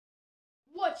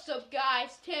What's up,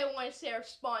 guys? Today I want to say our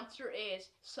sponsor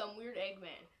is Some Weird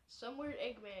Eggman. Some Weird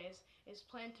Eggman is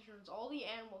planned to turn all the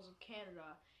animals of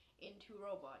Canada into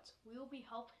robots. We will be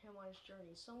helping him on his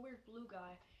journey. Some Weird Blue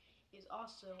Guy is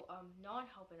also not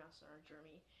helping us on our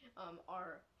journey.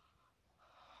 Our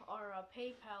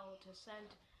PayPal to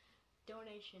send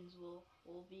donations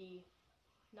will be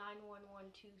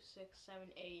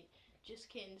 9112678.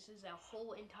 Just kidding. This is a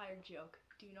whole entire joke.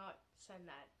 Do not send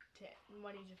that to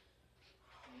money to.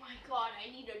 Oh my god, I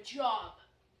need a job.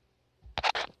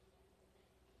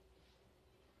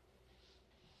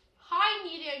 I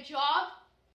need a job.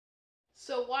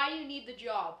 So why do you need the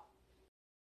job?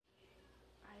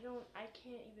 I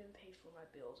can't even pay for my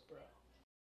bills, bro.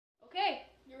 Okay,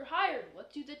 you're hired.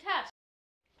 Let's do the test.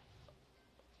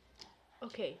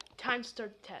 Okay, time to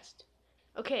start the test.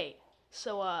 Okay,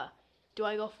 so do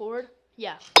I go forward?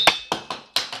 Yeah.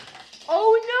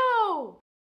 Oh no!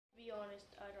 To be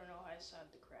honest, I don't know how to stop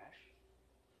the crash.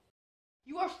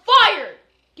 You are fired!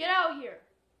 Get out here!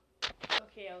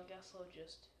 Okay, I guess I'll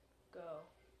just go.